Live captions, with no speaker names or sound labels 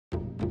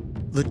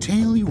The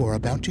tale you are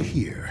about to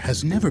hear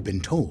has never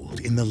been told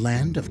in the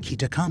land of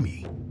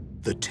Kitakami,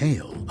 the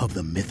tale of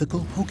the mythical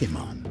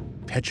Pokémon,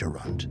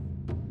 Pecharunt.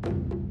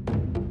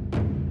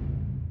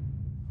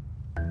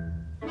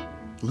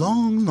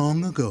 Long,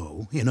 long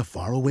ago, in a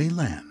faraway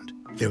land,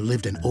 there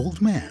lived an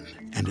old man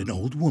and an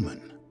old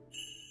woman.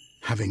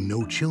 Having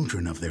no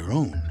children of their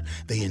own,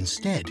 they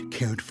instead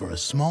cared for a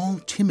small,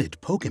 timid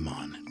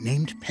Pokémon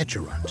named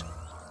Pecharunt,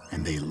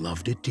 and they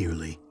loved it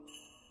dearly.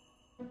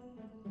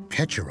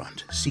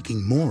 Pecharunt,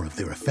 seeking more of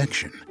their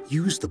affection,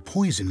 used the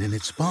poison in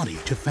its body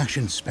to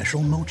fashion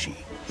special mochi,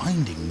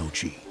 binding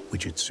mochi,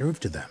 which it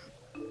served to them.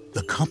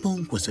 The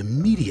couple was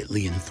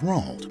immediately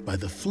enthralled by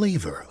the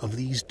flavor of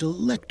these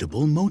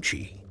delectable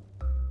mochi.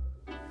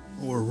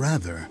 Or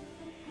rather,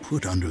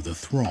 put under the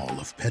thrall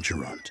of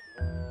Pecharunt.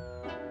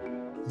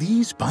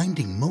 These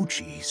binding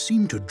mochi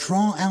seemed to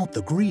draw out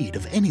the greed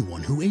of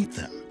anyone who ate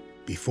them.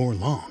 Before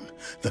long,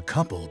 the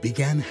couple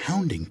began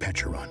hounding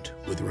Pecharunt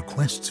with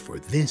requests for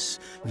this,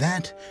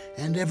 that,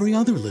 and every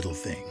other little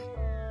thing.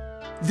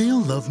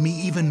 They'll love me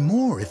even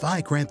more if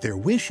I grant their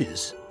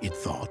wishes, it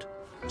thought.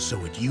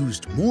 So it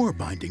used more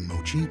binding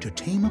mochi to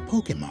tame a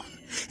Pokémon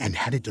and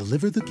had it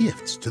deliver the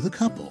gifts to the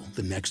couple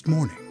the next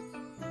morning.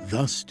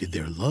 Thus did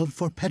their love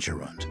for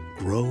Pecharunt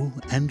grow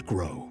and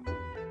grow.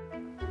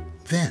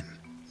 Then,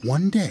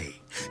 one day,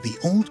 the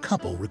old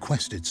couple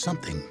requested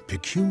something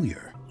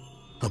peculiar.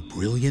 A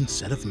brilliant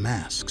set of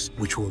masks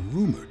which were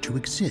rumored to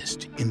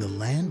exist in the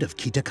land of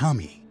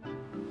Kitakami.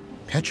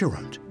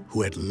 Pecharunt,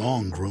 who had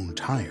long grown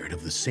tired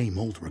of the same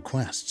old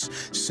requests,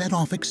 set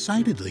off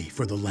excitedly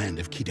for the land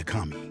of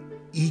Kitakami,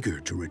 eager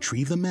to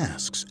retrieve the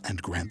masks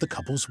and grant the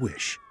couple's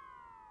wish.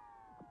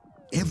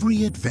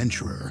 Every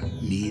adventurer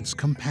needs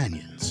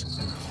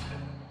companions.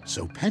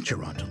 So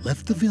Pecharunt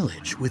left the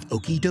village with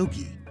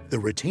Okidogi, the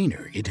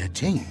retainer it had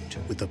tamed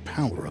with the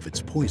power of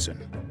its poison.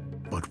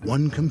 But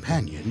one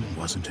companion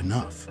wasn't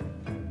enough.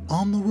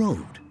 On the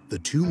road, the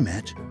two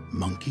met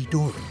Monkey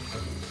Dory.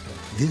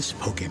 This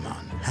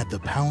Pokémon had the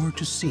power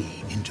to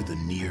see into the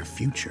near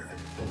future.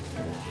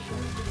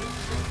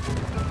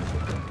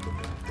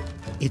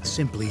 It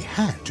simply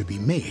had to be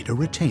made a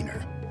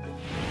retainer.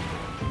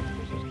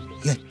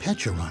 Yet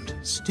Pecharunt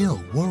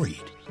still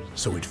worried,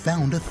 so it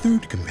found a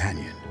third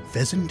companion,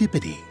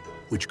 Pheasantipity,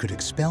 which could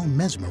expel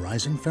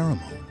mesmerizing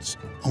pheromones.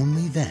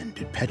 Only then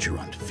did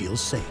Pecharunt feel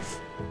safe.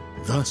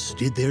 Thus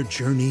did their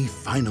journey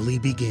finally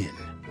begin.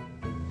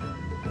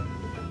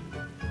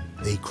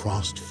 They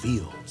crossed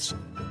fields,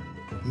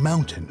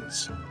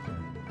 mountains,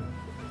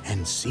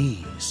 and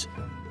seas,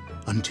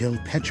 until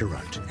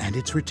Pecharunt and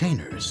its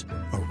retainers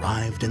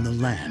arrived in the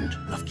land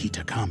of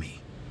Kitakami.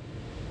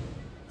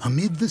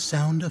 Amid the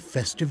sound of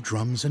festive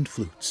drums and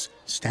flutes,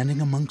 standing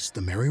amongst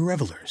the merry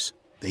revelers,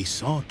 they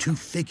saw two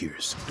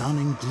figures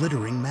donning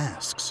glittering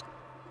masks,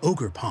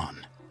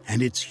 Ogerpon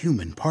and its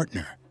human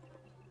partner.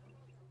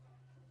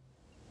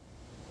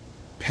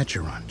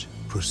 Pecharunt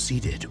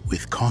proceeded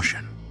with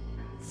caution.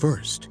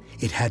 First,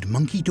 it had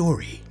Monkey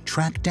Dory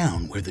track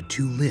down where the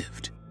two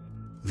lived.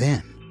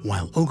 Then,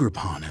 while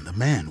Ogerpon and the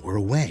man were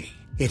away,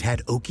 it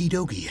had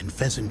Okidogi and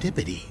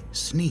Pheasantipity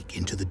sneak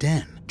into the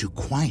den to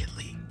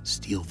quietly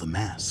steal the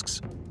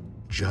masks.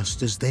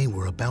 Just as they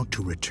were about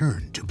to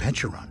return to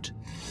Pecharunt,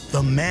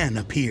 the man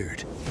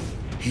appeared.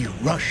 He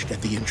rushed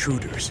at the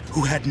intruders,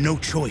 who had no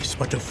choice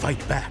but to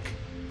fight back.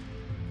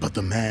 But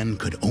the man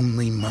could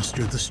only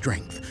muster the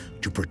strength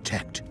to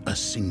protect a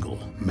single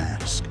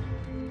mask.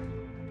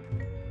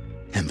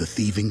 And the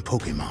thieving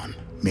Pokémon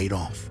made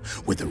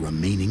off with the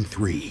remaining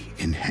three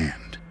in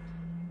hand.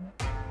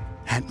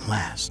 At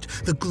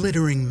last, the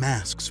glittering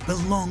masks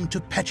belonged to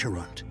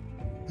Pecharunt.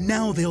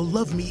 Now they'll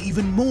love me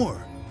even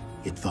more,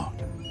 it thought.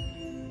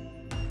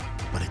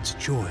 But its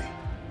joy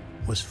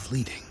was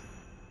fleeting.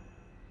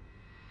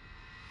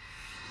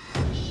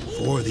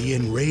 For the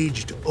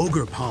enraged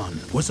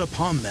Ogerpon was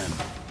upon them.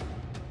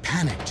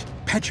 Panicked,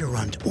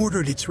 Pecharunt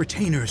ordered its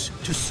retainers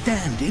to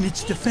stand in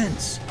its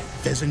defense.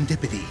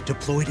 Pheasantipity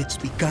deployed its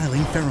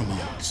beguiling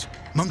pheromones.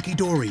 Monkey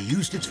Dory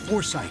used its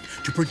foresight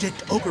to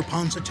predict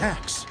Ogerpon's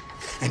attacks.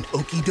 And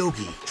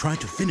Okidogi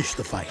tried to finish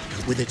the fight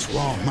with its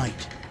raw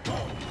might.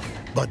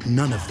 But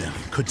none of them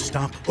could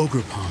stop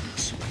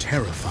Ogerpon's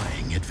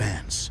terrifying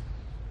advance.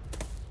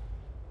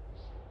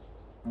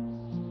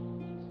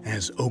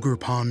 As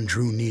Ogerpon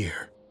drew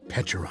near,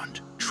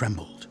 Pecharunt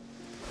trembled.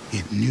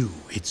 It knew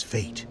its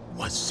fate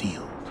was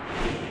sealed.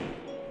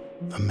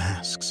 The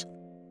masks,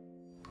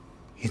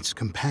 its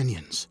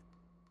companions,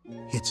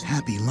 its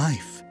happy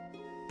life,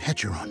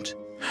 Pecharunt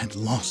had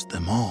lost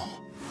them all.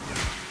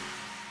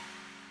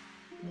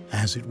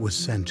 As it was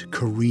sent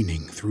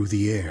careening through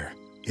the air,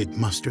 it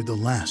mustered the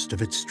last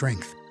of its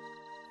strength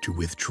to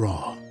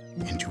withdraw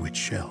into its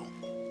shell.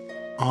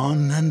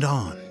 On and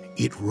on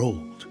it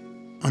rolled,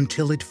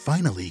 until it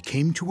finally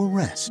came to a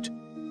rest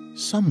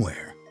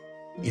somewhere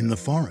in the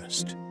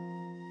forest.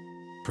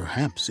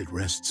 Perhaps it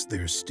rests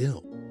there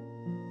still,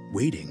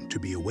 waiting to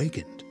be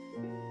awakened,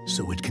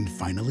 so it can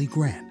finally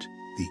grant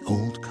the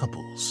old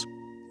couple's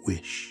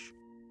wish.